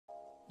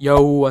Yo,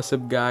 what's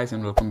up guys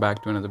and welcome back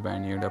to another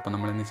brand new video. അപ്പോൾ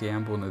നമ്മൾ ഇന്ന്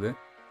ചെയ്യാൻ പോകുന്നത്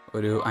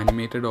ഒരു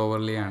അനിമേറ്റഡ്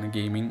ഓവർലേ ആണ്,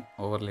 ഗെയിമിംഗ്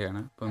ഓവർലേ ആണ്.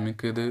 അപ്പോൾ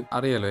നിങ്ങൾക്ക് ഇത്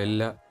അറിയാലോ,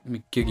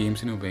 മിക്ക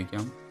ഗെയിംസിനും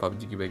ഉപയോഗിക്കാം,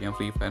 പബ്ജിക്ക് ഉപയോഗിക്കാം,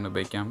 ഫ്രീ ഫയറിന്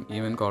ഉപയോഗിക്കാം,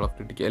 ഈവൻ കോൾ ഓഫ്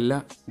ഡ്യൂട്ടിക്ക് എല്ലാ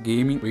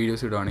ഗെയിമിംഗ്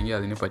വീഡിയോസ് ഇടുവാണെങ്കിൽ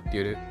അതിന്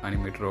പറ്റിയൊരു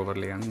അനിമേറ്റഡ്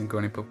ഓവർലേ ആണ്. നിങ്ങൾക്ക്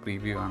വേണമെങ്കിൽ ഇപ്പോൾ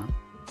പ്രീവ്യൂ കാണാം.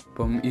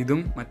 അപ്പം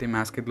ഇതും മറ്റേ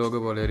മാസ്കറ്റ്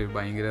ലോഗോ പോലെ ഒരു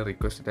ഭയങ്കര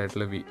റിക്വസ്റ്റഡ്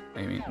ആയിട്ടുള്ള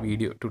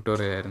വീഡിയോ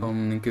ട്യൂട്ടോറിയൽ ആയിരുന്നു.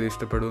 അപ്പം നിങ്ങൾക്ക് ഇത്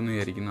ഇഷ്ടപ്പെടുമെന്ന്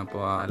വിചാരിക്കുന്നു.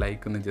 അപ്പോൾ ആ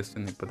ലൈക്ക് ഒന്ന് ജസ്റ്റ്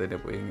ഒന്ന് ഇപ്പോൾ തന്നെ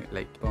പോയി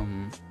ലൈക്ക്. അപ്പം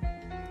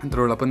അത്രേ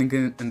ഉള്ളൂ. അപ്പോൾ നിങ്ങൾക്ക്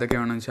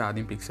എന്തൊക്കെയാണെന്ന് വെച്ചാൽ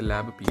ആദ്യം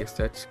Pixellab Ps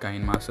ടച്ച്,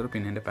 Kinemaster,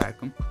 പിന്നെ എൻ്റെ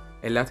പാക്കും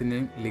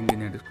എല്ലാത്തിൻ്റെയും ലിങ്ക്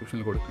ഞാൻ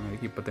ഡിസ്ക്രിപ്ഷനിൽ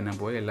കൊടുക്കുന്നതായിരിക്കും. ഇപ്പോൾ തന്നെ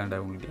പോയി എല്ലാം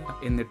ഡൗൺലോഡ് ചെയ്യുക.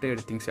 എന്നിട്ട്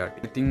എഡിറ്റിംഗ് സ്റ്റാർട്ട്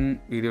ചെയ്യും. എഡിറ്റിംഗ്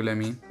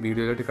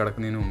വീഡിയോയിലോട്ട്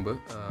കിടക്കുന്നതിന് മുമ്പ്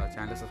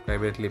ചാനൽ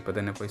സബ്സ്ക്രൈബ് ചെയ്തിട്ടില്ല, ഇപ്പോൾ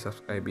തന്നെ പോയി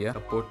സബ്സ്ക്രൈബ് ചെയ്യുക,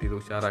 സപ്പോർട്ട് ചെയ്ത്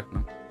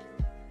ഉഷാറാക്കണം.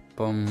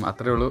 അപ്പം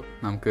അത്രേ ഉള്ളൂ.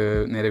 നമുക്ക്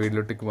നേരെ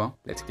വീഡിയോയിലോട്ടേക്ക് പോകാം.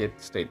 Let's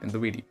get straight in the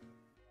video.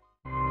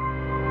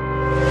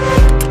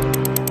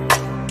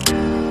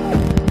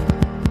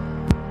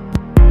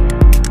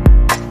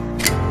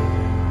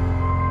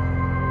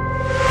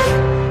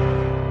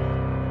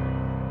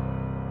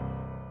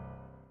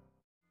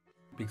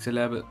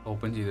 Pixellab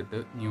open ചെയ്തിട്ട്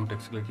ന്യൂ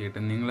ടെക്സ്റ്റ് ക്ലിക്ക്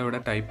ചെയ്തിട്ട് നിങ്ങളിവിടെ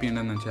ടൈപ്പ്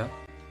ചെയ്യേണ്ടതെന്ന് വെച്ചാൽ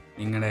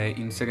നിങ്ങളുടെ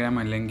ഇൻസ്റ്റഗ്രാം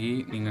അല്ലെങ്കിൽ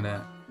നിങ്ങളുടെ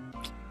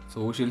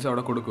സോഷ്യൽസ്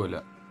അവിടെ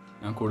കൊടുക്കുമല്ലോ.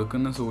 ഞാൻ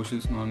കൊടുക്കുന്ന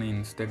സോഷ്യൽസ് എന്ന് പറഞ്ഞാൽ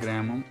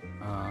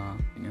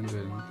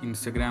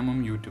ഇൻസ്റ്റഗ്രാമും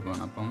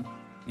യൂട്യൂബാണ്. അപ്പം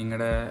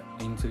നിങ്ങളുടെ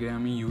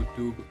ഇൻസ്റ്റഗ്രാമും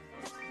യൂട്യൂബ്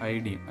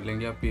ഐഡിയും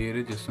അല്ലെങ്കിൽ ആ പേര്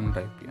ജസ്റ്റ് ഒന്ന്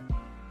ടൈപ്പ് ചെയ്യാം.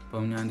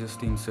 അപ്പം ഞാൻ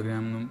ജസ്റ്റ്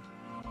ഇൻസ്റ്റഗ്രാമിനും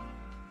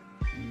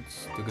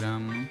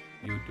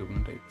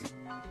യൂട്യൂബിനും ടൈപ്പ് ചെയ്യും.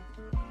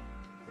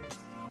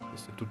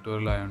 ജസ്റ്റ്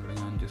ട്യൂട്ടോറിയൽ ആയതുകൊണ്ട്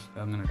ഞാൻ ജസ്റ്റ്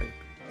അങ്ങനെ ടൈപ്പ്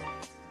ചെയ്യും.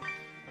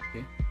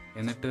 ഓക്കെ,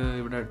 എന്നിട്ട്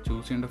ഇവിടെ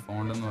ചൂസ് ചെയ്യേണ്ട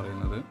ഫോണ്ട് എന്ന്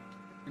പറയുന്നത്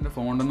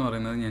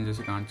ഞാൻ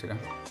ജസ്റ്റ് കാണിച്ചു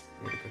തരാം.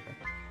 എടുക്കട്ടെ.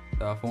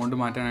 ഫോണ്ട്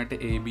മാറ്റാനായിട്ട്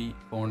AB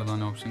ഫോണ്ട് എന്ന്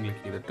പറഞ്ഞ ഓപ്ഷൻ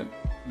ക്ലിക്ക് ചെയ്തിട്ട്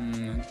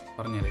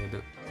പറഞ്ഞുതരാം ഏത്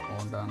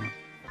ഫോണ്ടാണ്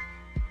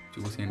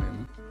ചൂസ്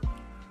ചെയ്യേണ്ടതെന്ന്.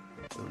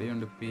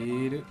 എവിടെയുണ്ട്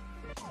പേര്,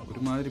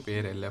 ഒരുമാതിരി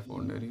പേരല്ല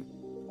ഫോണ്ട്, ഒരു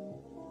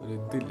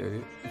ഇതില്ല, ഒരു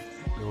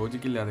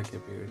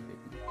ലോജിക്കില്ലാതൊക്കെയാണ് പേര്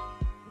വെച്ചേക്കുന്നത്.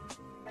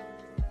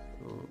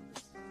 സോ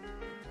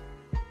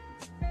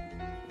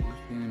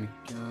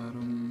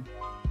മിക്കവാറും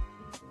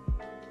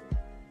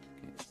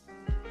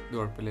ഇത്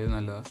കുഴപ്പമില്ല, ഇത്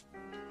നല്ല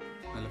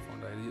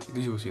ഫോണ്ടായത്. ഇത്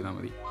ചൂസ് ചെയ്താൽ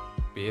മതി.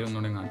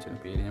 പേരൊന്നുകൂടെ കാണിച്ചു.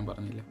 പേര് ഞാൻ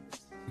പറഞ്ഞില്ല.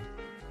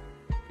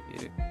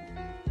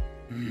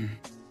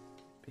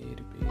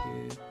 പേര്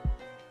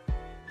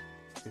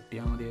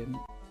കിട്ടിയാൽ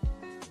മതിയായിരുന്നു.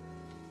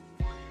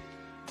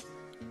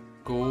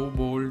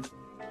 കോബോൾഡ്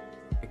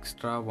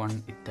എക്സ്ട്രാ 1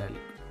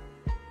 ഇറ്റാലിക്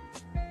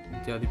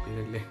ഇത്യാദി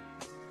പേരല്ലേ.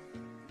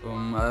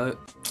 അപ്പം അത്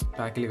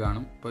പാക്കിൽ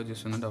കാണും. ഇപ്പോൾ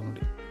ജസ്റ്റ് ഒന്ന് ഡൗൺലോഡ്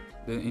ചെയ്യും.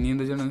 ഇത് ഇനി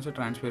എന്താ ചെയ്യണമെന്ന് വെച്ചാൽ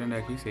ട്രാൻസ്പെറൻ്റ്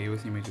ആക്കി സേവ്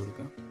എസ് ഇമേജ്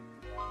കൊടുക്കുക.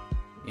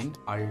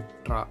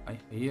 അൾട്രാ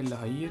ഹൈ അല്ല,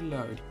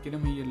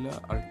 ഒരിക്കലും ഹൈ അല്ല,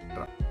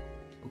 അൾട്രാ.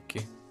 ഓക്കെ,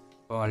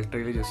 അപ്പോൾ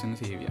അൾട്രയിൽ ജസ്റ്റ് ഒന്ന്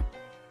സേവ് ചെയ്യാം.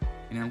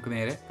 ഇനി നമുക്ക്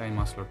നേരെ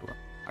കൈൻമാസ്റ്ററിലോട്ട് പോകാം.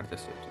 അടുത്ത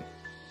സ്റ്റെപ്സ്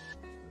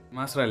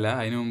മാസ്റ്റർ അല്ല,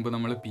 അതിന് മുമ്പ്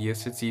നമ്മൾ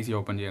PSHCC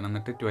ഓപ്പൺ ചെയ്യണം.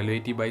 എന്നിട്ട്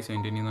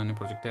 1280x720 എന്ന് പറഞ്ഞ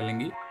പ്രൊജക്റ്റ്,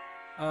 അല്ലെങ്കിൽ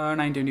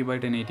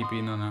 920x1080p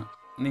എന്ന് പറഞ്ഞാൽ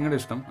നിങ്ങളുടെ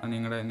ഇഷ്ടം, അത്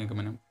നിങ്ങളുടെ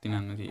നിഗമനത്തിന്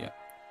അങ്ങ് ചെയ്യാം.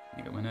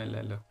 നിഗമനം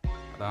അല്ലല്ലോ,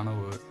 അതാണ്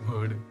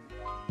വേർഡ്.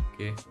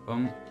 ഓക്കെ,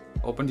 അപ്പം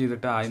ഓപ്പൺ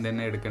ചെയ്തിട്ട് ആദ്യം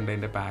തന്നെ എടുക്കേണ്ട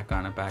എൻ്റെ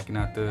പാക്കാണ്.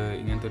 പാക്കിനകത്ത്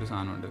ഇങ്ങനത്തെ ഒരു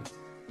സാധനമുണ്ട്.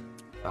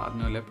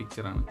 സാധനമല്ല,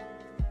 പിക്ചറാണ്.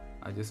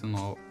 അത് ജസ്റ്റ്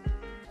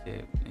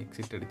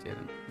എക്സിറ്റ്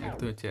അടിച്ചായിരുന്നു,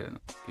 എടുത്ത് വെച്ചായിരുന്നു,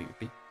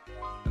 കിട്ടി.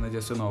 എന്നാൽ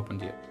ജസ്റ്റ് ഒന്ന് ഓപ്പൺ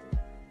ചെയ്യാം.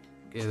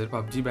 ഏതൊരു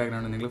PUBG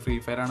ബാക്ക്ഗ്രൗണ്ട്, നിങ്ങൾ ഫ്രീ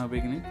ഫയർ ആണ്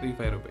ഉപയോഗിക്കുന്നത്, ഫ്രീ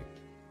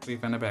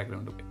ഫയറിൻ്റെ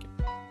ബാക്ക്ഗ്രൗണ്ട് ഉപയോഗിക്കാം.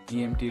 ഈ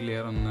empty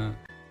ലെയർ ഒന്ന്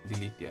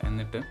ഡിലീറ്റ് ചെയ്യുക.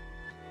 എന്നിട്ട്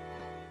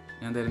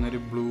ഞാൻ തരുന്നൊരു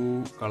ബ്ലൂ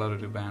കളർ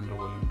ഒരു ബാനർ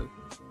പോലെ ഉണ്ട്.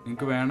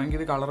 നിങ്ങൾക്ക് വേണമെങ്കിൽ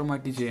ഇത് കളർ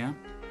മാറ്റി ചെയ്യാം.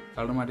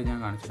 കളർ മാറ്റി ഞാൻ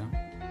കാണിച്ചു തരാം.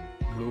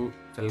 ബ്ലൂ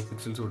സെൽഫ്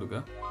പിക്സൽസ്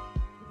കൊടുക്കുക.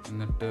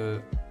 എന്നിട്ട്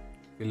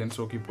ഫിൽ ആൻഡ്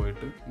സ്ട്രോക്കിൽ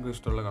പോയിട്ട് നിങ്ങൾക്ക്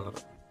ഇഷ്ടമുള്ള കളർ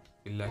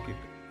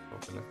ഫില്ലാക്കിയിട്ട്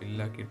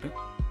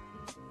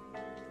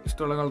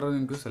ഇഷ്ടമുള്ള കളർ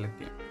നിങ്ങൾക്ക് സെലക്ട്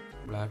ചെയ്യാം.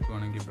 ബ്ലാക്ക്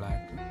വേണമെങ്കിൽ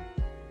ബ്ലാക്ക്,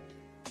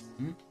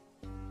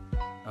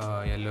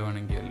 യെല്ലോ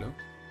വേണമെങ്കിൽ യെല്ലോ,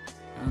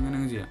 അങ്ങനെ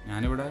ചെയ്യാം.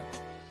 ഞാനിവിടെ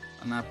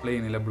ഒന്ന് അപ്ലൈ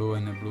ചെയ്യുന്നില്ല,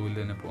 ബ്ലൂവിൽ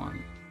തന്നെ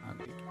പോകാമെന്ന്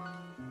ആഗ്രഹിക്കും.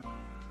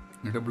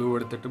 എന്നിട്ട് ബ്ലൂ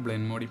എടുത്തിട്ട്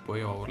ബ്ലെൻഡ് മോഡിൽ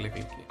പോയി ഓവർലേ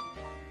ക്ലിക്ക് ചെയ്യാം.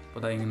 അപ്പോൾ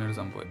അതാ ഇങ്ങനെ ഒരു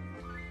സംഭവം.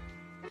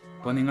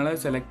 അപ്പോൾ നിങ്ങൾ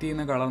സെലക്ട്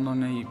ചെയ്യുന്ന കളർ എന്ന്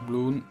പറഞ്ഞാൽ ഈ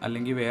ബ്ലൂ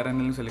അല്ലെങ്കിൽ വേറെ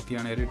എന്തെങ്കിലും സെലക്ട്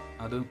ചെയ്യുകയാണെങ്കിൽ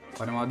അത്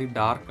പരമാവധി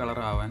ഡാർക്ക് കളർ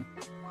ആവാൻ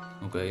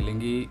നോക്കുക.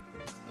 ഇല്ലെങ്കിൽ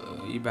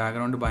ഈ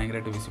ബാക്ക്ഗ്രൗണ്ട്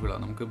ഭയങ്കരമായിട്ട്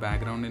വിസിബിളാണ്. നമുക്ക്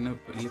ബാക്ക്ഗ്രൗണ്ടിന്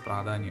വലിയ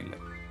പ്രാധാന്യമില്ല.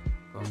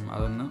 അപ്പം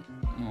അതൊന്ന്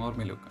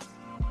നോർമൽ വെക്കാം.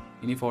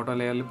 ഇനി ഫോട്ടോ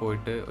ലെയറിൽ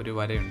പോയിട്ട് ഒരു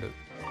വരയുണ്ട്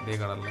ഇതേ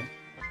കളറിൽ.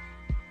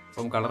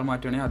 അപ്പം കളർ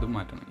മാറ്റുകയാണെങ്കിൽ അതും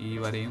മാറ്റണം. ഈ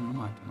വരയും ഒന്ന്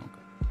മാറ്റി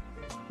നോക്കാം.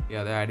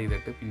 അത് ആഡ്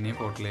ചെയ്തിട്ട് പിന്നെയും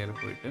ഫോട്ടോ ലെയറിൽ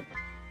പോയിട്ട്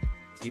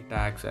ഈ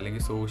ടാഗ്സ്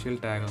അല്ലെങ്കിൽ സോഷ്യൽ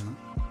ടാഗ് ഒന്ന്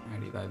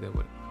ആഡ് ചെയ്താൽ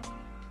ഇതേപോലെ.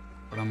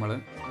 അപ്പോൾ നമ്മൾ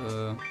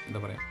എന്താ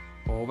പറയുക,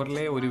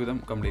 ഓവർലേ ഒരുവിധം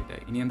കംപ്ലീറ്റ്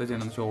ആയി. ഇനി എന്താ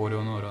ചെയ്യണമെന്ന് വെച്ചാൽ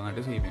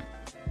ഓരോന്നായിട്ട് സേവ് ചെയ്യണം.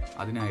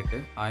 അതിനായിട്ട്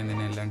ആദ്യം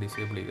തന്നെ എല്ലാം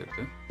ഡിസേബിൾ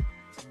ചെയ്തിട്ട്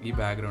ഈ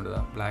ബാക്ക്ഗ്രൗണ്ട്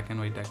ബ്ലാക്ക്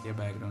ആൻഡ് വൈറ്റ് ആക്കിയ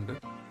ബാക്ക്ഗ്രൗണ്ട്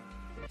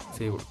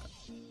സേവ് കൊടുക്കാം.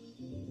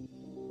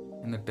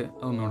 എന്നിട്ട്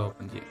അതൊന്നുകൂടെ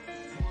ഓപ്പൺ ചെയ്യാം.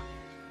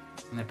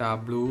 എന്നിട്ട് ആ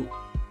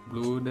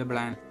ബ്ലൂയുടെ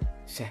പറയാൻ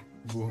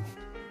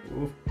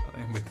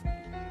പറ്റും.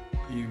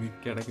 ഈ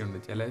വിക്ക് ഇടയ്ക്കുണ്ട്,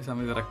 ചില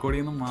സമയത്ത് റെക്കോർഡ്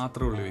ചെയ്യുന്ന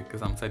മാത്രമേ ഉള്ളൂ വിക്ക്,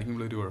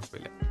 സംസാരിക്കുമ്പോൾ ഒരു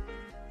കുഴപ്പമില്ല.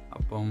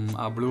 അപ്പം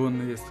ആ ബ്ലൂ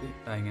ഒന്ന് ജസ്റ്റ്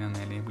ഇങ്ങനെ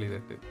എനേബിൾ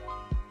ചെയ്തിട്ട്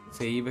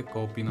സേവ് എ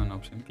കോപ്പി എന്ന് പറഞ്ഞ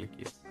ഓപ്ഷൻ ക്ലിക്ക്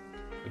ചെയ്യുക.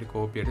 ഒരു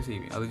കോപ്പിയായിട്ട്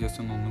സേവ് ചെയ്യുക. അത്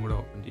ജസ്റ്റ് ഒന്നും കൂടെ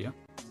ഓപ്പൺ ചെയ്യാം.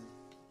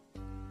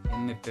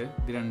 എന്നിട്ട്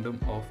ഇത് രണ്ടും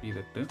ഓഫ്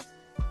ചെയ്തിട്ട്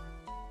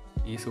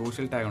ഈ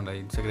സോഷ്യൽ ടാഗ് ഉണ്ട്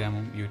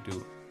ഇൻസ്റ്റഗ്രാമും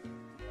യൂട്യൂബും,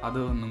 അത്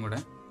ഒന്നും കൂടെ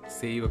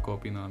സേവ് എ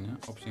കോപ്പി എന്ന് പറഞ്ഞ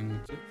ഓപ്ഷൻ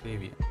വെച്ച്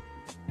സേവ് ചെയ്യാം.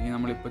 ഇനി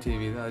നമ്മളിപ്പോൾ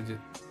സേവ് ചെയ്ത് അത്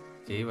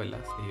സേവ്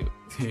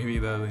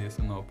ചെയ്ത് അത്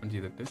ജസ്റ്റ് ഒന്ന് ഓപ്പൺ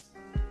ചെയ്തിട്ട്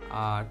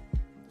ആ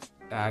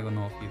ടാഗ്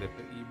ഒന്ന് ഓഫ്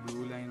ചെയ്തിട്ട് ഈ ബ്ലൂ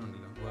ലൈൻ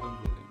ഉണ്ടല്ലോ, വെറും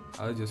ബ്ലൂ ലൈൻ,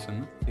 അത് ജസ്റ്റ്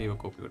ഒന്ന് സേവ് എ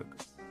കോപ്പി കൊടുക്കുക.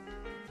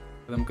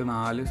 അപ്പോൾ നമുക്ക്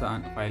 4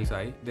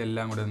 ഫയൽസായി.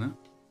 ഇതെല്ലാം കൂടെ ഒന്ന്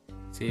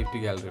സേവ് ടു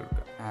ഗാലറി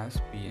കൊടുക്കുക. ആസ്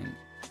PNG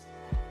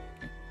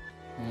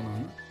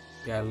 3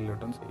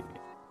 ഗാലറിയിലോട്ടൊന്ന് സേവ്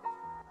ചെയ്യാം.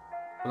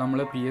 അപ്പോൾ നമ്മൾ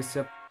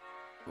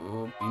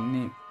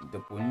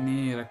പിന്നെ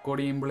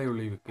റെക്കോർഡ് ചെയ്യുമ്പോഴേ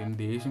ഉള്ളൂ ഇവർക്ക്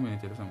ദേഷ്യം വരും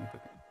ചില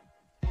സമയത്തൊക്കെ.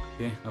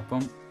 ഓക്കെ,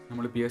 അപ്പം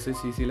നമ്മൾ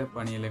PSCCയിലെ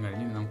പണിയെല്ലാം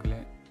കഴിഞ്ഞ്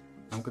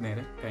നമുക്ക്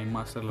നേരെ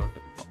കൈൻമാസ്റ്ററിലോട്ട്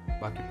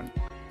ബാക്കി പണി.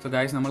 സോ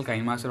ഗൈസ്, നമ്മൾ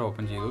കൈൻമാസ്റ്റർ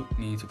ഓപ്പൺ ചെയ്തു.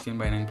 ഇനി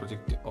 16:9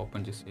 പ്രൊജക്റ്റ്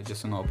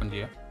ജസ്റ്റ് ഒന്ന് ഓപ്പൺ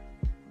ചെയ്യുക.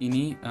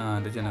 ഇനി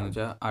എന്താ ചെയ്യണമെന്ന്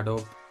വെച്ചാൽ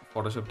അഡോബ്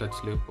ഫോട്ടോഷോപ്പ്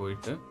ടച്ചിൽ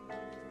പോയിട്ട്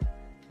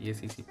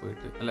PSCC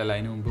പോയിട്ട്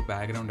അതിന് മുമ്പ്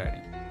ബാക്ക്ഗ്രൗണ്ട് ആഡ്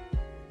ചെയ്യും.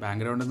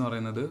 ബാക്ക്ഗ്രൗണ്ട് എന്ന്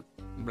പറയുന്നത്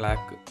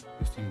ബ്ലാക്ക്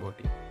ജസ്റ്റ് ഇമ്പോർട്ട്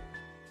ചെയ്യും.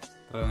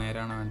 എത്ര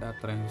നേരമാണ് വേണ്ട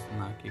അത്രയും ജസ്റ്റ്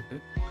ഒന്ന് ആക്കിയിട്ട്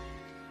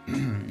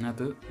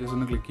അത് ജസ്റ്റ്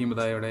ഒന്ന് ക്ലിക്ക് ചെയ്യുമ്പോൾ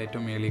ഇവിടെ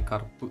ഏറ്റവും മേളിൽ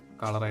കറുപ്പ്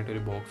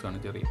കളറായിട്ടൊരു ബോക്സാണ്,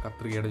 ചെറിയ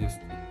കത്രികയുടെ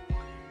ജസ്റ്റ്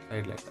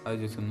സൈഡിലായിട്ട്. അത്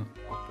ജസ്റ്റ് ഒന്ന്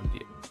ഓപ്പൺ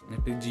ചെയ്യാം.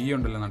 എന്നിട്ട് G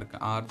ഉണ്ടല്ലോ നടക്കുക,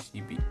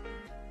 RGB.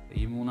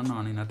 ഈ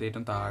 3 ഇതിനകത്ത്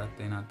ഏറ്റവും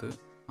താഴത്തേനകത്ത്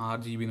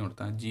RGB എന്ന്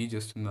കൊടുത്താൽ G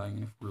ജസ്റ്റ് എന്താ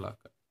ഇങ്ങനെ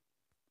ഫുള്ളാക്കുക.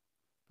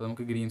 അപ്പോൾ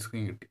നമുക്ക് ഗ്രീൻ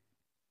സ്ക്രീൻ കിട്ടി.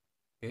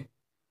 ഓക്കെ,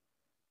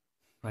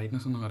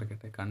 ബ്രൈറ്റ്നസ് ഒന്ന്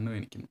കുറയ്ക്കട്ടെ, കണ്ണ്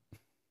വേനിക്കുന്നു.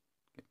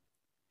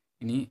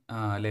 ഇനി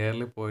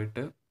ലെയറിൽ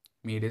പോയിട്ട്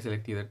മീഡിയ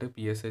സെലക്ട് ചെയ്തിട്ട്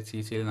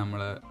PSCCയിൽ നമ്മൾ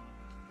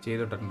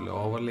ചെയ്തിട്ടുണ്ടല്ലോ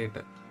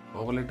ഓവർലേറ്റ്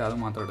അത്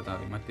മാത്രം എടുത്താൽ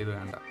മതി, മറ്റേത്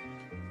വേണ്ട.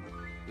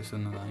 ജസ്റ്റ്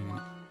ഒന്ന്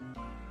ഇങ്ങനെ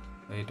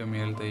ഏറ്റവും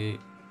മേലത്തെ ഈ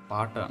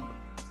പാട്ടാണ്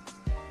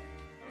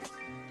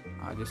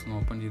ആ ജസ്റ്റ് ഒന്ന്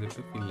ഓപ്പൺ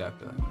ചെയ്തിട്ട്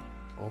ഫില്ലാക്കുക.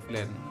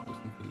 ഓഫിലായിരുന്നു,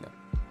 ജസ്റ്റ്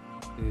ഫില്ലാക്കുക.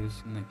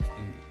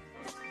 എക്സ്റ്റെൻഡ്.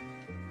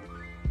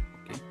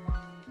 ഓക്കെ,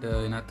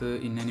 ഇതിനകത്ത്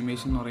ഇൻ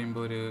അനിമേഷൻ എന്ന്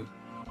പറയുമ്പോൾ ഒരു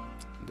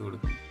ഇത്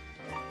കൊടുക്കും,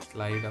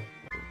 സ്ലൈഡ് അപ്പ്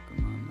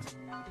കൊടുക്കുന്ന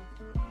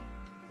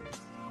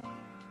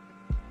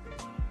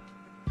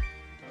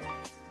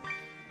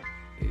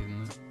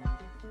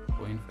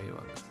 0.5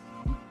 ആക്കുക.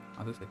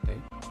 അത്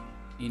സെറ്റായി.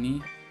 ഇനി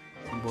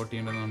ഇമ്പോർട്ട്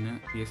ചെയ്യേണ്ടതെന്ന് പറഞ്ഞാൽ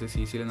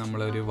PSCCയിൽ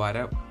നമ്മളൊരു വര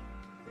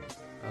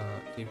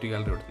സേഫ്റ്റി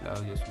ഗാലറി കൊടുത്തില്ല,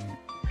 അത് ജസ്റ്റ് ഒന്ന്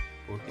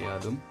ഇമ്പോർട്ട് ചെയ്യുക.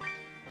 അതും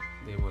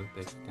ഇതേപോലത്തെ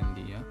എക്സ്റ്റെൻഡ്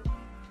ചെയ്യുക.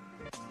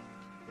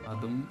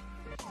 അതും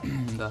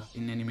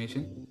ഇൻ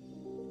അനിമേഷൻ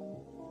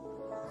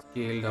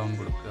സ്കെയിൽ ഡൗൺ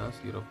കൊടുക്കുക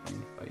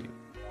 0.5.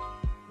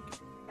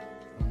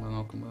 നമ്മൾ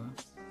നോക്കുമ്പോൾ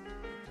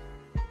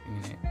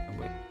ഇങ്ങനെ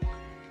സംഭവം.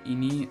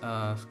 ഇനി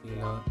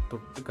സ്കെയിൽ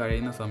തൊട്ട്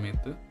കഴിയുന്ന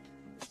സമയത്ത്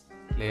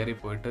ലെയറിൽ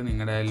പോയിട്ട്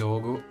നിങ്ങളുടെ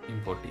ലോഗോ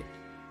ഇമ്പോർട്ട് ചെയ്യാം.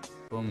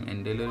 അപ്പം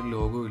എൻ്റെ കയ്യിലൊരു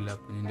ലോഗോ ഇല്ല,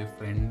 അപ്പം എൻ്റെ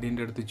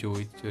ഫ്രണ്ടിൻ്റെ അടുത്ത്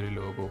ചോദിച്ചൊരു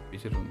ലോഗോ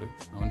ഒപ്പിച്ചിട്ടുണ്ട്.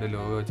 അവൻ്റെ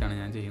ലോഗോ വെച്ചാണ്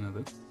ഞാൻ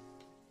ചെയ്യുന്നത്.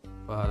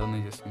 അപ്പോൾ അതൊന്ന്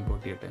ജസ്റ്റ്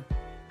ഇമ്പോർട്ട് ചെയ്യട്ടെ.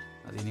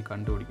 അതിനി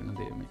കണ്ടുപിടിക്കണം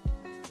ദൈവമേ,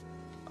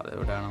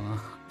 അതെവിടെയാണെന്ന്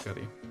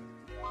എനിക്കറിയാം.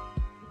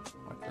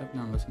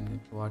 വാട്സാപ്പിലാണല്ലോ സിനിമ,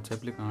 ഇപ്പോൾ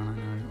വാട്സാപ്പിൽ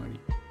കാണാനാണ് വഴി.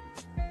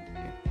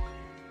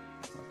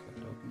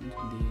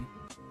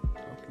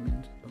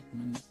 ഡോക്യുമെൻറ്റ്സ്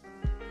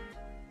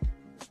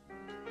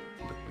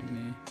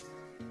പിന്നെ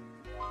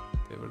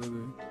എവിടെ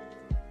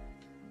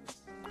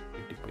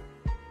കിട്ടിപ്പോയി.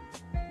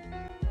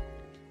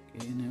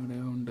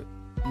 എവിടെയോ ഉണ്ട്,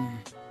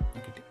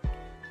 കിട്ടി.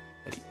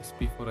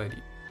 SP4 അരി.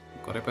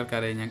 കുറേ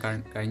പേർക്കറിയാം. ഞാൻ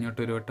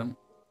കഴിഞ്ഞൊരു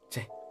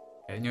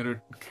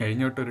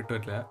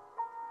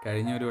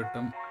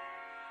വട്ടം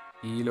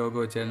ഈ ലോഗോ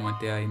വെച്ചാണ്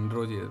മറ്റേ ആ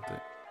ഇൻട്രോ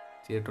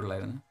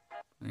ചെയ്തിട്ടുള്ളായിരുന്നു,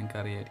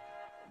 നിങ്ങൾക്കറിയാമായിരിക്കും.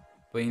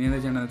 അപ്പോൾ ഇനി എന്താ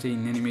ചെയ്യേണ്ടതെന്ന് വെച്ചാൽ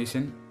ഇൻ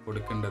അനിമേഷൻ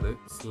കൊടുക്കേണ്ടത്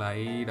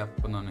സ്ലൈഡ്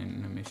അപ്പ് എന്ന് പറഞ്ഞ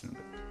അനിമേഷൻ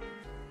ഉണ്ട്.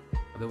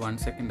 അത് 1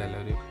 സെക്കൻഡ് അല്ല,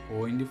 ഒരു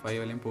 0.5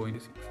 അല്ലെങ്കിൽ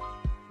 0.6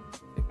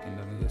 സെക്കൻഡ്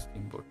ഒന്ന് ജസ്റ്റ്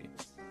ഇമ്പോർട്ട് ചെയ്യും.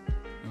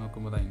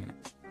 നോക്കുമ്പോൾ ഇങ്ങനെ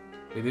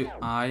ഇത്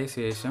ആയ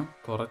ശേഷം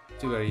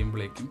കുറച്ച്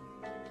കഴിയുമ്പോഴേക്കും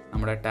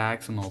നമ്മുടെ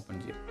ടാഗ്സ് ഒന്ന് ഓപ്പൺ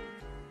ചെയ്യാം.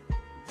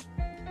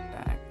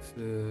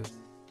 ടാഗ്സ്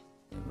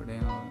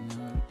എവിടെയാണെന്ന്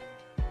പറഞ്ഞാൽ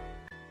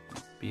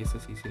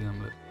PSCCയിൽ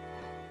നമ്മൾ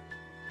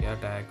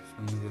ടാഗ്സ്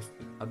ഒന്ന്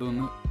ജസ്റ്റ്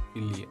അതൊന്ന്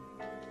ഫില്ല് ചെയ്യാം.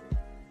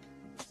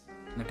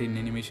 എന്നിട്ട് ഇൻ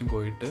അനിമേഷൻ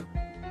പോയിട്ട്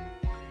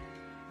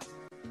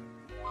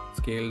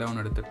സ്കെയിൽ ഡൗൺ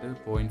എടുത്തിട്ട്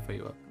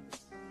 0.5 ആക്കും.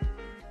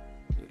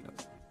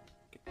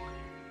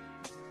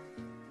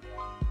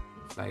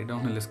 സ്ലൈഡ്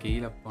ഡൗൺ അല്ല,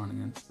 സ്കെയിൽ അപ്പാണ്.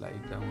 ഞാൻ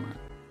സ്കെയിൽ ഡൗൺ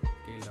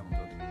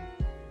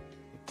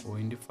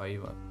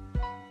 0.5 ആക്കും.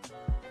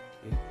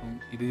 ഇപ്പം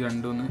ഇത്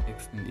രണ്ടും ഒന്ന്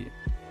എക്സ്റ്റെൻഡ് ചെയ്യാം.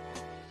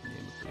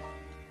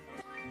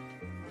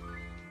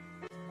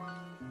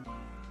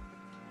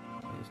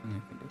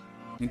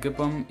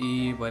 നിങ്ങൾക്കിപ്പം ഈ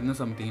വരുന്ന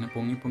സമയത്ത് ഇങ്ങനെ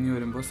പൊങ്ങി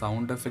വരുമ്പോൾ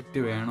സൗണ്ട് എഫക്റ്റ്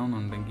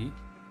വേണമെന്നുണ്ടെങ്കിൽ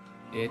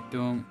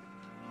ഏറ്റവും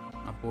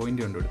ആ പോയിന്റ്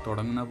കണ്ടുപിടിച്ച്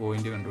തുടങ്ങുന്ന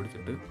പോയിന്റ്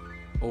കണ്ടുപിടിച്ചിട്ട്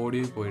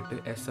ഓഡിയോ പോയിട്ട്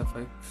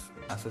SFX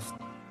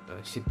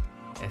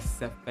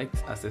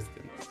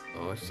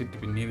അസിസ്റ്റൻറ്റ്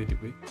പിന്നെ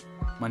തെറ്റിപ്പോയി,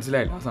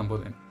 മനസ്സിലായില്ല ആ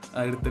സംഭവം തന്നെ.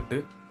 അതെടുത്തിട്ട്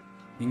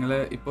നിങ്ങൾ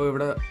ഇപ്പോൾ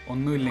ഇവിടെ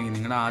ഒന്നുമില്ലെങ്കിൽ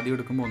നിങ്ങൾ ആദ്യം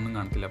എടുക്കുമ്പോൾ ഒന്നും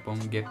കാണത്തില്ല. അപ്പം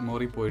ഗെറ്റ്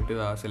മോറിൽ പോയിട്ട്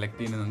ആ സെലക്ട്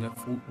ചെയ്യുന്നതെന്ന്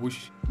പറഞ്ഞാൽ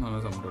വുഷ് എന്ന്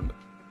പറഞ്ഞ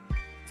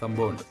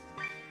സംഭവമുണ്ട്.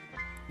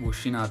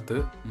 വുഷിനകത്ത്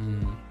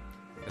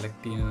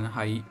സെലക്ട് ചെയ്യുന്നതിന്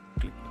ഹൈ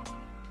ക്ലിക്ക്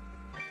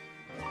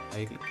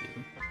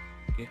ചെയ്തു.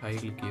 ഹൈ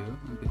ക്ലിക്ക് ചെയ്തു.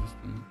 നമുക്ക്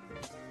ജസ്റ്റ് ഒന്ന്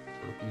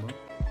കൊടുക്കുമ്പോൾ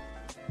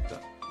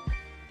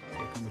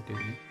കേൾക്കാൻ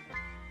പറ്റില്ല.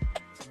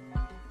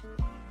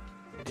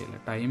 ശരിയല്ല,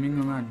 ടൈമിംഗ്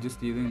ഒന്ന്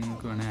അഡ്ജസ്റ്റ് ചെയ്ത്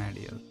നിങ്ങൾക്ക് വേണേൽ ആഡ്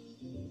ചെയ്യാം.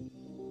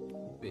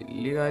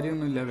 വലിയ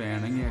കാര്യമൊന്നുമില്ല,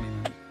 വേണമെങ്കിൽ ആഡ്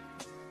ചെയ്യുന്നത്.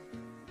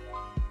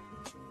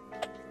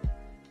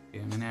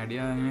 അങ്ങനെ ആഡ്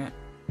ചെയ്യാം, അങ്ങനെ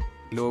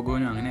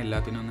ലോഗോനും അങ്ങനെ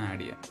എല്ലാത്തിനും ഒന്ന്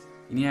ആഡ് ചെയ്യാം.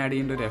 ഇനി ആഡ്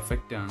ചെയ്യേണ്ട ഒരു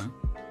എഫക്റ്റാണ്.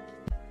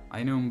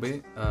 അതിന് മുമ്പേ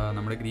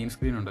നമ്മുടെ ഗ്രീൻ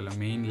സ്ക്രീൻ ഉണ്ടല്ലോ,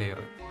 മെയിൻ ലെയർ,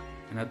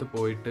 അതിനകത്ത്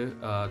പോയിട്ട്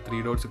 3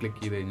 ഡോട്ട്സ് ക്ലിക്ക്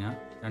ചെയ്ത് കഴിഞ്ഞാൽ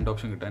 2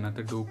 ഓപ്ഷൻ കിട്ടും.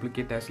 അതിനകത്ത്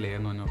ഡ്യൂപ്ലിക്കേറ്റ് ആസ് ലെയർ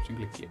എന്ന് പറഞ്ഞ ഓപ്ഷൻ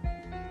ക്ലിക്ക് ചെയ്യാം.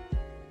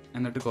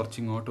 എന്നിട്ട് കുറച്ച്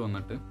ഇങ്ങോട്ട്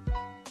വന്നിട്ട്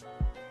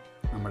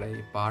നമ്മുടെ ഈ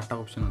പാട്ട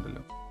ഓപ്ഷൻ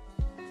ഉണ്ടല്ലോ,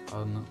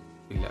 അതൊന്ന്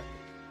ഫില്ലാക്കുക.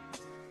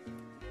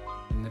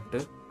 എന്നിട്ട്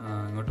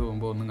ഇങ്ങോട്ട്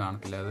പോകുമ്പോൾ ഒന്നും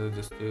കാണത്തില്ല, അത്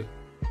ജസ്റ്റ്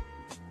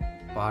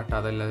പാട്ട്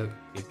അതല്ല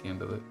ക്ലിക്ക്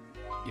ചെയ്യേണ്ടത്,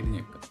 ഇത്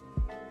ഞെക്കുക.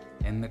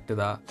 എന്നിട്ട്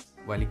ഇതാ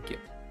വലിക്കുക,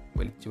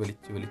 വലിച്ച്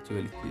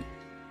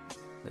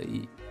ഈ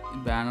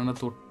ബാനറിന്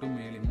തൊട്ട്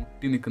മേളിൽ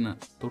മുട്ടി നിൽക്കുന്ന,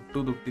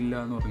 തൊട്ടില്ല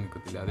എന്ന് പറഞ്ഞ്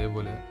നിൽക്കത്തില്ല,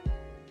 അതേപോലെ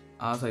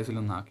ആ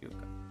സൈസിലൊന്ന് ആക്കി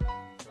വെക്കുക.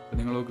 അപ്പോൾ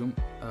നിങ്ങൾ നോക്കും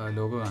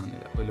ലോഗോ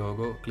കാണുന്നില്ല. അപ്പോൾ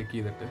ലോഗോ ക്ലിക്ക്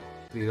ചെയ്തിട്ട്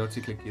 3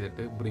 ഡോട്ട്സ് ക്ലിക്ക്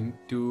ചെയ്തിട്ട് ബ്രിങ്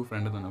ടു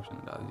ഫ്രണ്ട് എന്ന ഓപ്ഷൻ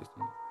ഉണ്ട്, അത് ജസ്റ്റ്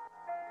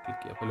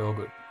ക്ലിക്ക് ചെയ്യുക. അപ്പോൾ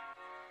ലോഗോ കിട്ടും.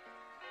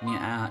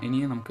 ഇനി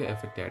നമുക്ക്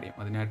എഫക്റ്റ് ആഡ് ചെയ്യും.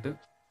 അതിനായിട്ട്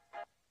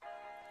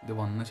ഇത്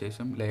വന്ന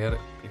ശേഷം ലെയർ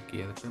ക്ലിക്ക്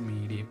ചെയ്തിട്ട്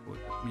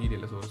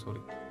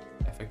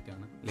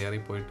എഫക്റ്റാണ്,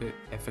 ലെയറിൽ പോയിട്ട്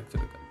എഫക്ട്സ്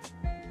എടുക്കുക.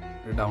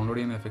 ഡൗൺലോഡ്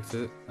ചെയ്യുന്ന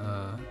എഫക്ട്സ്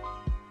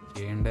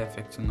ചെയ്യേണ്ട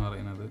എഫക്ട്സ് എന്ന്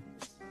പറയുന്നത്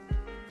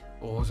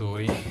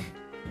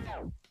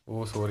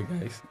സോറി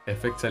ഗൈസ്,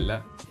 എഫക്ട്സ് അല്ല,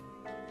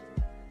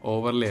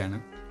 ഓവർലേ ആണ്.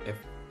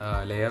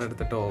 ലെയർ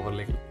എടുത്തിട്ട്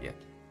ഓവർലേ ക്ലിക്ക് ചെയ്യുക.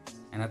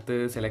 അതിനകത്ത്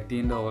സെലക്ട്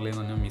ചെയ്യേണ്ട ഓവർലേ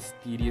എന്ന് പറഞ്ഞാൽ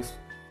മിസ്റ്റീരിയസ്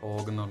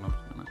ഫോഗ് എന്ന് പറഞ്ഞ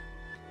ഓപ്ഷനാണ്.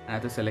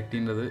 അതിനകത്ത് സെലക്ട്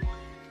ചെയ്യേണ്ടത്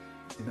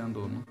ഇതാന്ന്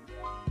തോന്നുന്നു,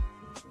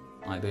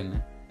 ഇത് തന്നെ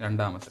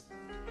രണ്ടാമത്തെ.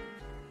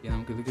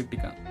 നമുക്കിത്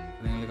കിട്ടിക്കാണും,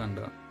 നിങ്ങൾ കണ്ടു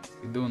കാണും.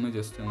 ഇത് ഒന്ന്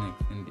ജസ്റ്റ് ഒന്ന്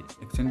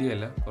എക്സ്റ്റെൻഡ്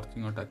ചെയ്യല്ല,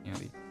 കുറച്ചിങ്ങോട്ടാക്കിയാൽ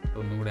മതി.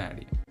 ഒന്നും കൂടെ ആഡ്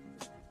ചെയ്യാം.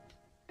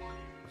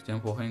 കുറച്ച്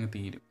പുക ഇങ്ങ്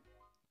തീരും.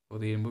 അപ്പോൾ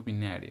തീരുമ്പോൾ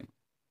പിന്നെ ആഡ് ചെയ്യണം.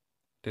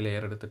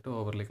 ലെയർ എടുത്തിട്ട്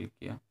ഓവറിൽ ക്ലിക്ക്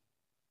ചെയ്യാം,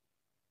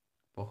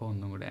 പുക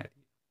ഒന്നും കൂടെ ആഡ്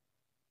ചെയ്യും.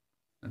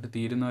 എന്നിട്ട്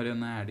തീരുന്നവരെ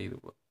ഒന്ന് ആഡ് ചെയ്ത്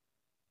പോവാം.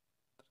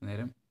 അത്ര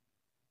നേരം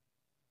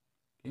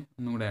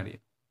ഒന്നും കൂടെ ആഡ്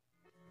ചെയ്യാം.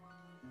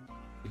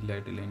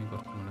 ഇല്ലായിട്ടില്ല, ഇനി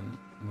കുറച്ചും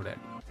കൂടെ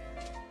ആഡ് ചെയ്യാം.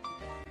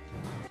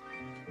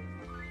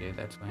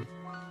 That's fine.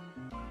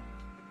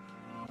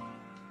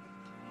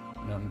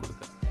 ഡൗൺ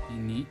കൊടുക്കുക.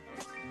 ഇനി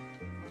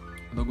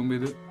നോക്കുമ്പോൾ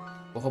ഇത്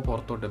പുക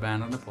പുറത്തോട്ട്,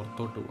 ബാനറിൻ്റെ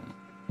പുറത്തോട്ട് പോകണം.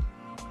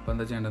 അപ്പോൾ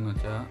എന്താ ചെയ്യേണ്ടതെന്ന്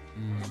വെച്ചാൽ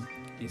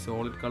ഈ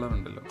സോളിഡ് കളർ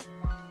ഉണ്ടല്ലോ,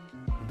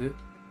 ഇത്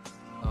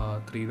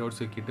 3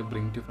 ഡോട്ട്സ് വെക്കിയിട്ട്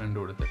ബ്രിങ് ടു ഫ്രണ്ട്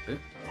കൊടുത്തിട്ട്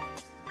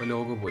ഇപ്പോൾ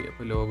ലോഗോ പോയി.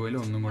 അപ്പോൾ ലോഗോയിൽ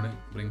ഒന്നും കൂടെ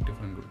ബ്രിങ് ടു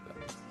ഫ്രണ്ട് കൊടുക്കുക.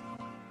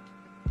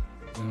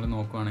 നിങ്ങൾ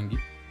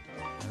നോക്കുവാണെങ്കിൽ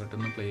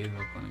കിട്ടുന്ന പ്ലേ ചെയ്ത്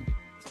നോക്കുവാണെങ്കിൽ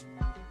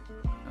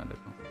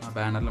അതിപ്പം ആ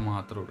ബാനറിൽ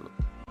മാത്രമേ ഉള്ളൂ.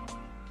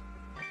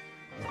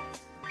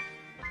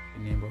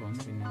 പിന്നെ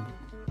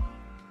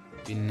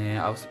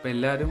ഇപ്പം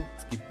എല്ലാവരും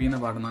സ്കിപ്പ് ചെയ്യുന്ന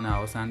പാടെന്ന് പറഞ്ഞാൽ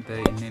അവസാനത്തെ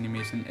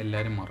അനിമേഷൻ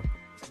എല്ലാവരും മറക്കും.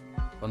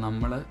 അപ്പോൾ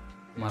നമ്മൾ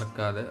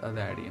മറക്കാതെ അത്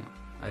ആഡ് ചെയ്യണം.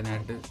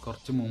 അതിനായിട്ട്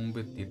കുറച്ച് മുമ്പ്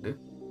എത്തിയിട്ട്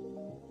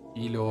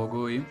ഈ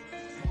ലോഗോയും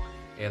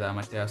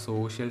മറ്റേ ആ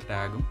സോഷ്യൽ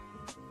ടാഗും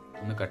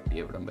ഒന്ന് കട്ട്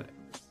ചെയ്യുക ഇവിടം വരെ,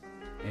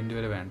 എൻ്റെ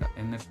വരെ വേണ്ട.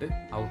 എന്നിട്ട്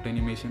ഔട്ട്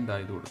അനിമേഷൻ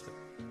ഇത് കൊടുക്കുക.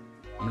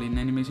 നമ്മൾ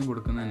അനിമേഷൻ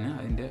കൊടുക്കുന്ന തന്നെ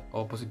അതിൻ്റെ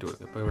ഓപ്പോസിറ്റ്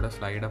കൊടുക്കുക. ഇപ്പോൾ ഇവിടെ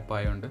സ്ലൈഡ് അപ്പ്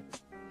ആയതുകൊണ്ട്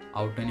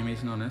ഔട്ട്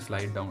അനിമേഷൻ എന്ന് പറഞ്ഞാൽ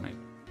സ്ലൈഡ് ഡൗൺ ആയി.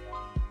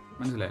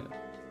 മനസ്സിലായല്ലോ?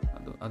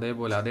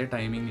 അതേപോലെ അതേ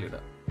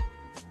ടൈമിങ്ങിലിടുക.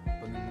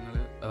 അപ്പോൾ നിങ്ങൾ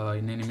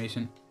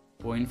അനിമേഷൻ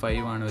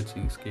 0.5 ആണ്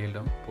വെച്ച് സ്കെയിൽ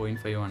ഡൗൺ,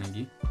 0.5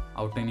 ആണെങ്കിൽ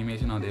ഔട്ട്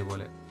അനിമേഷനും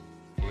അതേപോലെ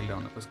സ്കെയിൽ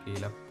ഡൗൺ. അപ്പോൾ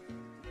സ്കെയിലപ്പ്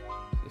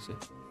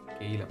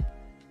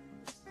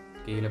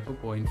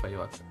 0.5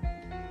 ആക്കുക.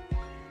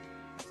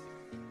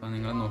 അപ്പോൾ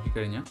നിങ്ങൾ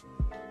നോക്കിക്കഴിഞ്ഞാൽ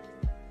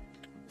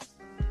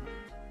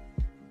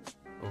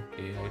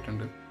ഓക്കെ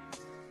ആയിട്ടുണ്ട്.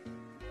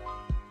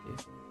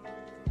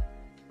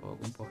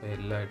 പുക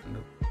എല്ലാം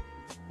ആയിട്ടുണ്ട്.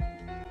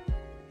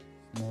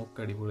 സ്മോക്ക്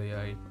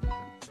അടിപൊളിയായിട്ടുണ്ട്.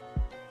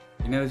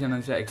 ഇനി അത്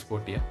ചെയ്യണമെന്ന് വെച്ചാൽ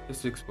എക്സ്പോർട്ട് ചെയ്യുക.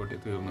 ജസ്റ്റ് എക്സ്പോർട്ട്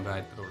ചെയ്ത് തീർന്നു,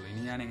 കാര്യത്തിലുള്ളൂ.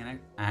 ഇനി ഞാൻ എങ്ങനെ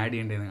ആഡ്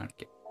ചെയ്യേണ്ടതെന്ന്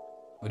കാണിക്കാം.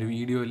 ഒരു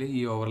വീഡിയോയിൽ ഈ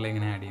ഓവർലേ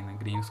എങ്ങനെ ആഡ് ചെയ്യുന്നത്,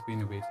 ഗ്രീൻ സ്ക്രീൻ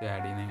ഉപയോഗിച്ച്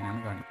ആഡ് ചെയ്യുന്നത്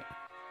എങ്ങനെയാണെന്ന് കാണിക്കാം.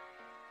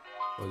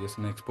 അപ്പോൾ ജസ്റ്റ്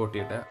ഒന്ന് എക്സ്പോർട്ട്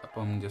ചെയ്യട്ടെ.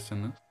 അപ്പം ജസ്റ്റ്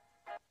ഒന്ന്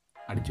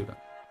അടിച്ചുവിടാം.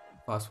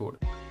 Password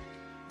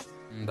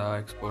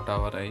export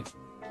ആവാറായി.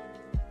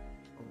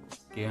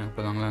 ഓക്കെ,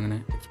 അപ്പോൾ നമ്മളങ്ങനെ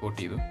എക്സ്പോർട്ട്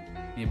ചെയ്തു.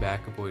 ഈ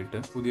ബാക്ക് പോയിട്ട്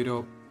പുതിയൊരു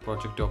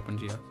പ്രൊജക്റ്റ് ഓപ്പൺ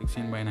ചെയ്യുക.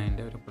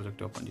 16:9 ഒരു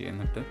പ്രൊജക്റ്റ് ഓപ്പൺ ചെയ്യുക.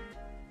 എന്നിട്ട്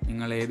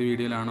നിങ്ങൾ ഏത്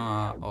വീഡിയോയിലാണോ ആ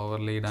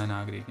ഓവർലേ ഇടാൻ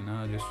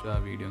ആഗ്രഹിക്കുന്നത് ജസ്റ്റ് ആ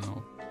വീഡിയോ ഒന്ന്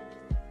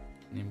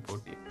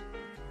ഇമ്പോർട്ട് ചെയ്യും.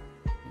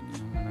 പിന്നെ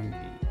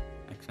അങ്ങനെയാണെങ്കിൽ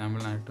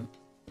എക്സാമ്പിളിനായിട്ട്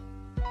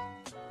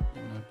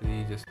ഈ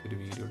ജസ്റ്റ് ഒരു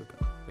വീഡിയോ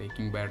എടുക്കുക.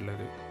 ബ്രേക്കിംഗ്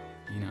ബാഡിലൊരു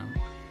സീനാണ്,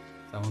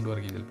 സൗണ്ട്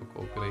വർക്കിങ്, ചിലപ്പോൾ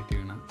കോപ്പിറൈറ്റ്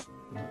വീണ.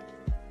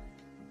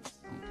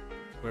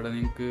 ഇവിടെ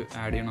നിങ്ങൾക്ക്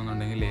ആഡ്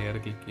ചെയ്യണമെന്നുണ്ടെങ്കിൽ ലെയർ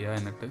ക്ലിക്ക് ചെയ്യുക.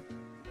 എന്നിട്ട്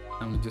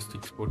നമ്മൾ ജസ്റ്റ്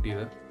എക്സ്പോർട്ട്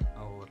ചെയ്ത് ആ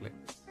ഓവർലേ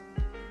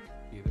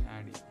ചെയ്ത്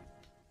ആഡ് ചെയ്യുക.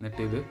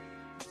 എന്നിട്ട് ഇത്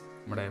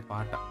നമ്മുടെ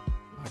പാട്ട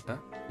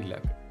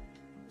ഫില്ലാക്കുക.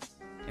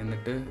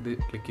 എന്നിട്ട് ഇത്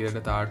ക്ലിക്ക്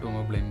ചെയ്തിട്ട് താഴോട്ട്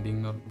പോകുമ്പോൾ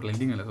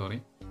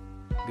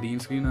ഗ്രീൻ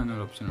സ്ക്രീൻ എന്ന്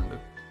പറഞ്ഞൊരു ഓപ്ഷൻ ഉണ്ട്.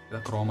 ഇത്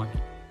ക്രോമാക്കി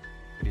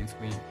ഗ്രീൻ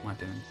സ്ക്രീൻ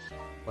മാറ്റുന്നുണ്ട്.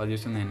 അപ്പോൾ അത്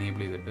ജസ്റ്റ് ഒന്ന്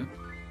എനേബിൾ ചെയ്തിട്ട്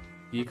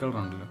ഈ കളർ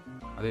ഉണ്ടല്ലോ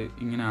അത്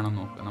ഇങ്ങനെയാണോ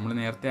നോക്കുക. നമ്മൾ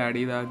നേരത്തെ ആഡ്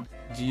ചെയ്ത ആ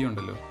ജി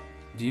ഉണ്ടല്ലോ,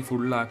 ജി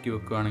ഫുള്ളാക്കി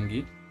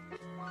വെക്കുകയാണെങ്കിൽ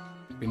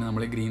പിന്നെ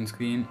നമ്മൾ ഗ്രീൻ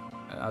സ്ക്രീൻ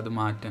അത്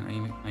മാറ്റാൻ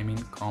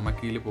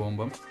ക്രോമാക്കിയിൽ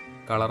പോകുമ്പം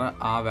കളർ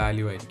ആ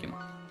വാല്യൂ ആയിരിക്കണം.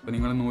 അപ്പോൾ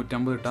നിങ്ങൾ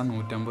 150 ഇട്ടാൽ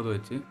 150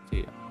 വെച്ച്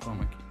ചെയ്യാം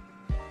ക്രോമാക്കി.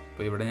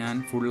 അപ്പോൾ ഇവിടെ ഞാൻ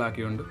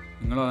ഫുള്ളാക്കിയോണ്ട്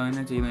നിങ്ങൾ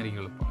അതന്നെ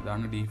ചെയ്യുന്നതായിരിക്കും എളുപ്പം.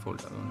 ഇതാണ്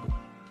ഡീഫോൾട്ട്. അതുകൊണ്ട്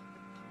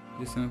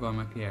ജസ്റ്റ് ഒന്ന്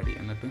കോമാക്കി ആഡ്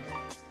ചെയ്യുക. എന്നിട്ട്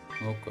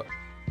നോക്കുക,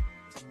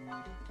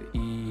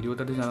 ഈ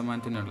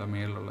 28%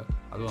 മേളിലുള്ള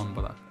അത്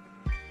 9 ആക്കുക.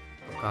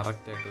 അപ്പോൾ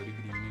കറക്റ്റായിട്ട് ഒരു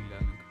ഗ്രീനും ഇല്ല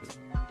നിങ്ങൾക്ക്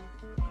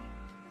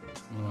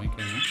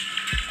നോക്കിക്കഴിഞ്ഞാൽ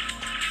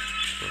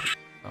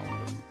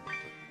സൗണ്ട്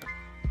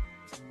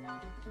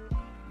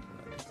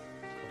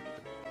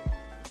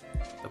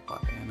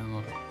പറയാനെന്ന്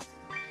പറയാം.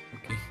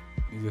 ഓക്കെ,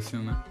 ജസ്റ്റ്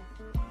ഒന്ന്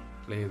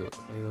പ്ലേ ചെയ്ത്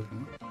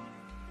നോക്കുന്നു.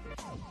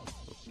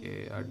 ഓക്കെ,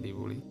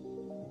 അടിപൊളി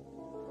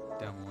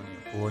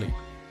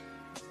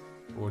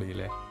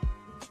പൊളിയില്ലേ.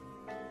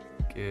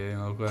 ഓക്കെ,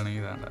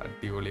 നോക്കുകയാണെങ്കിൽ ഇതാണ്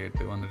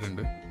അടിപൊളിയായിട്ട്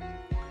വന്നിട്ടുണ്ട്.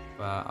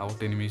 അപ്പോൾ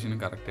ഔട്ട് അനിമേഷനും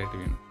കറക്റ്റായിട്ട്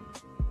വീണു.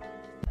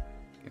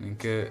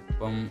 നിങ്ങൾക്ക്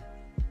ഇപ്പം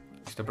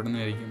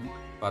ഇഷ്ടപ്പെടുന്നതായിരിക്കും.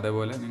 അപ്പോൾ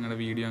അതേപോലെ നിങ്ങളുടെ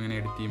വീഡിയോ അങ്ങനെ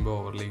എഡിറ്റ് ചെയ്യുമ്പോൾ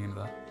ഓവർലേ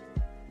ഇങ്ങനെ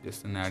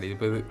ജസ്റ്റ് ഒന്ന് ആഡ് ചെയ്യും.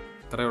 ഇപ്പോൾ ഇത്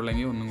ഇത്രയേ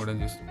ഉള്ളെങ്കിൽ ഒന്നും കൂടെ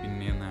ജസ്റ്റ്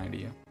പിന്നെ ഒന്ന് ആഡ്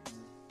ചെയ്യാം.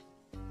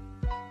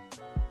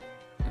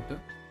 എന്നിട്ട്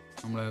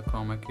നമ്മൾ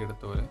ക്രോമാക്കി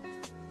എടുത്ത പോലെ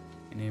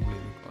എനേബിൾ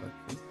ചെയ്ത്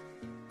കുറച്ച്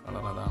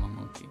കളർ അതാണെന്ന്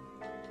നോക്കി.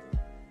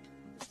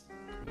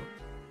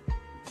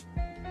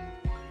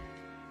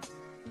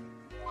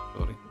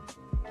 സോറി,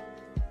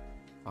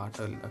 പാട്ട്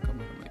വലുതാക്കാൻ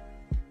പറ്റുന്നത്.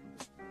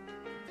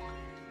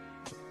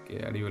 ഓക്കെ,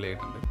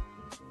 അടിപൊളിയായിട്ടുണ്ട്.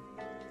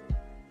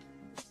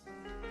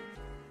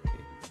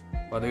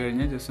 അപ്പോൾ അത്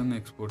കഴിഞ്ഞാൽ ജസ്റ്റ് ഒന്ന്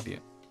എക്സ്പോർട്ട്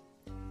ചെയ്യാം.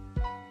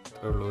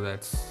 അത്രേ ഉള്ളൂ.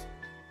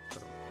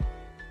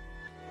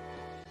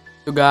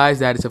 So guys,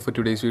 that's it for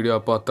today's video.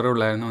 അപ്പോൾ അത്ര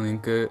ഉള്ളായിരുന്നു.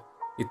 നിങ്ങൾക്ക്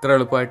ഇത്ര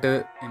എളുപ്പമായിട്ട്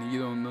എനിക്ക്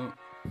തോന്നുന്നു,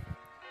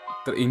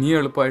 ഇനിയും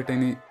എളുപ്പമായിട്ട്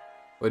ഇനി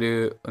ഒരു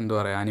എന്താ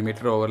പറയുക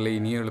ആനിമേറ്റഡ് ഓവർലേ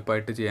ഇനിയും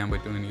എളുപ്പമായിട്ട് ചെയ്യാൻ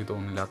പറ്റുമെന്ന് എനിക്ക്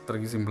തോന്നുന്നില്ല.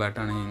 അത്രയ്ക്ക്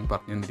സിമ്പിളായിട്ടാണ് ഞാൻ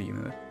പറഞ്ഞു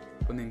തന്നിരിക്കുന്നത്.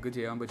 അപ്പോൾ നിങ്ങൾക്ക്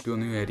ചെയ്യാൻ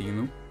പറ്റുമെന്ന്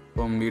വിചാരിക്കുന്നു.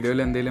 അപ്പം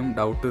വീഡിയോയിൽ എന്തെങ്കിലും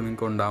ഡൗട്ട്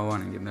നിങ്ങൾക്ക്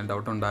ഉണ്ടാവുകയാണെങ്കിൽ, എന്തെങ്കിലും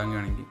ഡൗട്ട്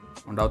ഉണ്ടാകുകയാണെങ്കിൽ,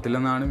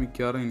 ഉണ്ടാവത്തില്ലെന്നാണ്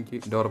മിക്കവാറും എനിക്ക്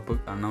എൻ്റെ ഉറപ്പ്,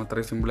 കാരണം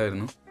അത്രയും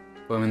സിമ്പിളായിരുന്നു.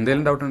 അപ്പം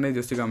എന്തെങ്കിലും ഡൗട്ട് ഉണ്ടെങ്കിൽ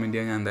ജസ്റ്റ് കമൻറ്റ്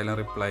ചെയ്യാൻ, ഞാൻ എന്തായാലും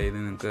റിപ്ലൈ ചെയ്ത്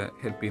നിങ്ങൾക്ക്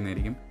ഹെൽപ്പ്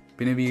ചെയ്യുന്നതായിരിക്കും.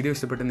 പിന്നെ വീഡിയോ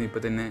ഇഷ്ടപ്പെട്ടെങ്കിൽ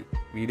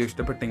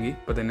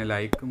ഇപ്പോൾ തന്നെ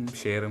ലൈക്കും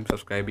ഷെയറും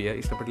സബ്സ്ക്രൈബ്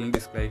ചെയ്യുക. ഇഷ്ടപ്പെട്ടില്ലെങ്കിൽ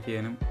ഡിസ്ലൈക്ക്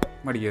ചെയ്യാനും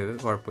മടിക്കരുത്,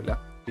 കുഴപ്പമില്ല.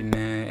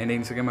 പിന്നെ എൻ്റെ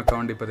ഇൻസ്റ്റാഗ്രാം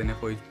അക്കൗണ്ട് ഇപ്പോൾ തന്നെ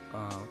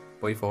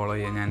പോയി ഫോളോ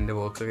ചെയ്യുക. ഞാൻ എൻ്റെ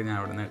വർക്ക്സൊക്കെ ഞാൻ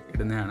അവിടെ നിന്ന്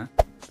ഇടുന്നതാണ്.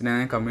 പിന്നെ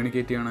ഞാൻ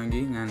കമ്മ്യൂണിക്കേറ്റ്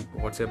ചെയ്യണമെങ്കിൽ ഞാൻ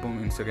വാട്സാപ്പും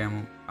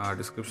ഇൻസ്റ്റാഗ്രാമും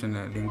ഡിസ്ക്രിപ്ഷനിൽ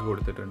ലിങ്ക്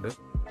കൊടുത്തിട്ടുണ്ട്.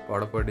 അപ്പോൾ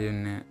അവിടെ പോയിട്ട്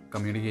എന്നെ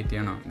കമ്മ്യൂണിക്കേറ്റ്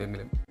ചെയ്യണോ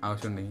എന്തെങ്കിലും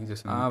ആവശ്യമുണ്ടെങ്കിൽ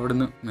ജസ്റ്റ് അവിടെ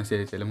നിന്ന്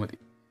മെസ്സേജ് അയച്ചാലും മതി.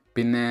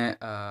 പിന്നെ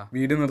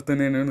വീഡിയോ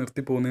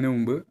നിർത്തി പോകുന്നതിന്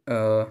മുമ്പ്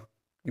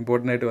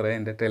ഇമ്പോർട്ടൻ്റ് ആയിട്ട് പറയാം,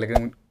 എൻ്റെ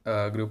ടെലഗ്രാം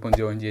ഗ്രൂപ്പ് ഒന്ന്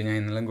ജോയിൻ ചെയ്യാൻ. ഞാൻ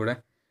ഇന്നെല്ലാം കൂടെ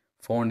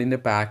ഫോണിൻ്റെ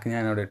പാക്ക്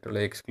ഞാൻ അവിടെ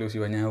ഇട്ടുള്ളത്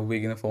എക്സ്ക്ലൂസീവാണ്. ഞാൻ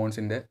ഉപയോഗിക്കുന്ന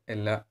ഫോൺസിൻ്റെ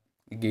എല്ലാ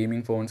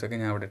ഗെയിമിംഗ് ഫോൺസൊക്കെ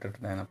ഞാൻ അവിടെ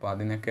ഇട്ടിട്ടുണ്ടായിരുന്നു. അപ്പോൾ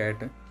അതിനൊക്കെ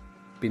ആയിട്ട്,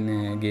 പിന്നെ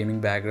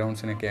ഗെയിമിംഗ്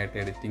ബാക്ക്ഗ്രൗണ്ട്സിനൊക്കെ ആയിട്ട്,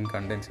 എഡിറ്റിംഗ്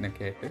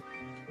കണ്ടൻസിനൊക്കെ ആയിട്ട്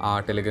ആ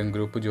ടെലഗ്രാം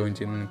ഗ്രൂപ്പ് ജോയിൻ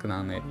ചെയ്യുന്നത് നിങ്ങൾക്ക്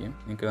നന്നായിരിക്കും,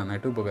 നിങ്ങൾക്ക്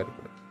നന്നായിട്ട്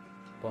ഉപകാരപ്പെടും.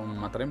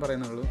 അപ്പം അത്രയും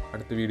പറയുന്നുള്ളൂ.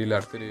 അടുത്ത വീഡിയോയിൽ,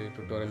 അടുത്തൊരു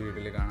ട്യൂട്ടോറിയൽ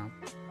വീഡിയോയിൽ കാണാം.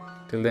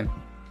 Till then,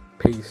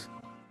 piece.